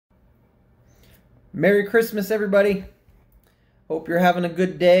Merry Christmas, everybody. Hope you're having a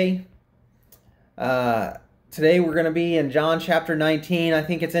good day. Today we're going to be in John chapter 19. I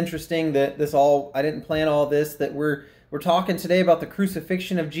think it's interesting that I didn't plan all this, that we're talking today about the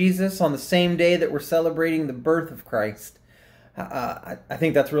crucifixion of Jesus on the same day that we're celebrating the birth of Christ. I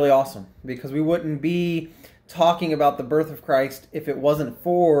think that's really awesome, because we wouldn't be talking about the birth of Christ if it wasn't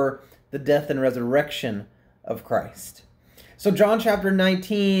for the death and resurrection of Christ. So John chapter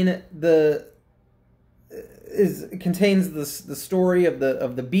 19, contains the story of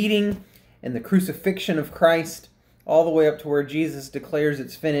the beating and the crucifixion of Christ, all the way up to where Jesus declares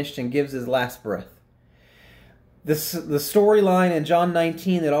it's finished and gives his last breath. The storyline in John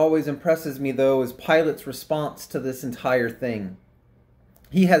 19 that always impresses me, though, is Pilate's response to this entire thing.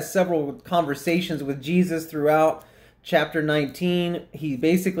 He has several conversations with Jesus throughout chapter 19. He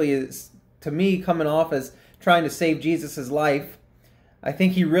basically is, to me, coming off as trying to save Jesus' life. I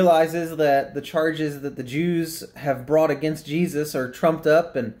think he realizes that the charges that the Jews have brought against Jesus are trumped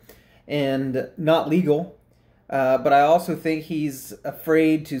up and not legal. But I also think he's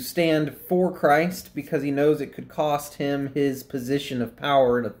afraid to stand for Christ because he knows it could cost him his position of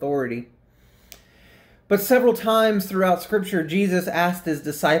power and authority. But several times throughout Scripture, Jesus asked his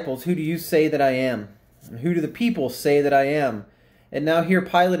disciples, "Who do you say that I am? And who do the people say that I am?" And now here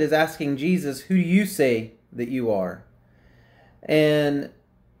Pilate is asking Jesus, "Who do you say that you are?" And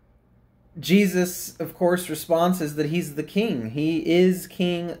Jesus, of course, responds is that he's the king. He is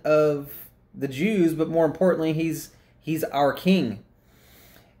king of the Jews, but more importantly, he's our king.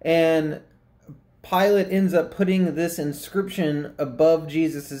 And Pilate ends up putting this inscription above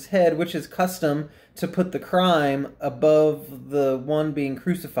Jesus' head, which is custom to put the crime above the one being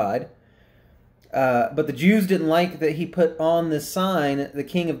crucified. But the Jews didn't like that he put on this sign, the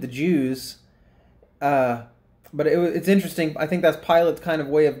King of the Jews. But it's interesting. I think that's Pilate's kind of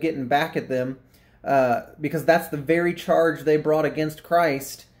way of getting back at them, because that's the very charge they brought against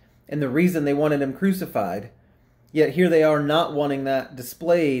Christ and the reason they wanted him crucified. Yet here they are not wanting that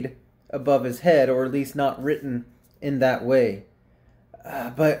displayed above his head, or at least not written in that way.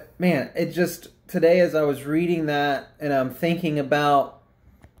 But man, it just, today as I was reading that and I'm thinking about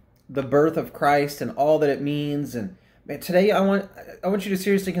the birth of Christ and all that it means, and man, today I want you to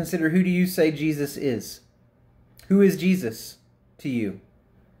seriously consider, who do you say Jesus is? Who is Jesus to you?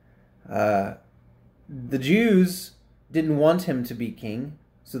 The Jews didn't want him to be king,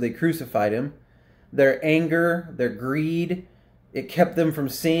 so they crucified him. Their anger, their greed, it kept them from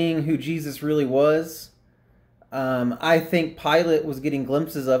seeing who Jesus really was. I think Pilate was getting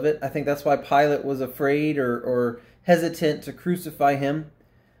glimpses of it. I think that's why Pilate was afraid or hesitant to crucify him.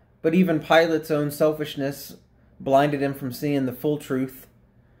 But even Pilate's own selfishness blinded him from seeing the full truth.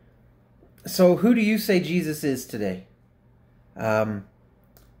 So who do you say Jesus is today? Try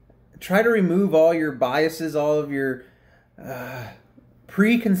to remove all your biases, all of your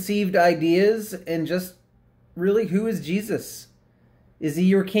preconceived ideas, and just really, who is Jesus? Is he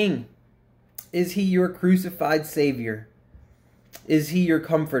your king? Is he your crucified Savior? Is he your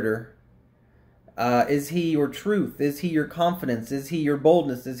comforter? Is he your truth? Is he your confidence? Is he your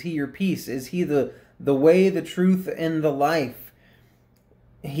boldness? Is he your peace? Is he the way, the truth, and the life?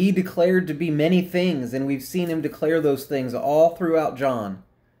 He declared to be many things, and we've seen him declare those things all throughout John.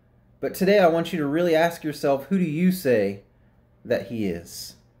 But today I want you to really ask yourself, who do you say that he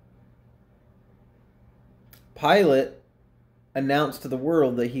is? Pilate announced to the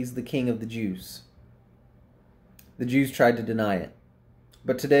world that he's the king of the Jews. The Jews tried to deny it.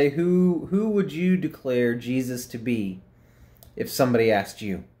 But today, who would you declare Jesus to be if somebody asked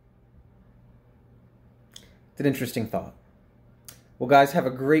you? It's an interesting thought. Well, guys, have a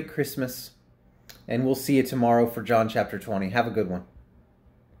great Christmas, and we'll see you tomorrow for John chapter 20. Have a good one.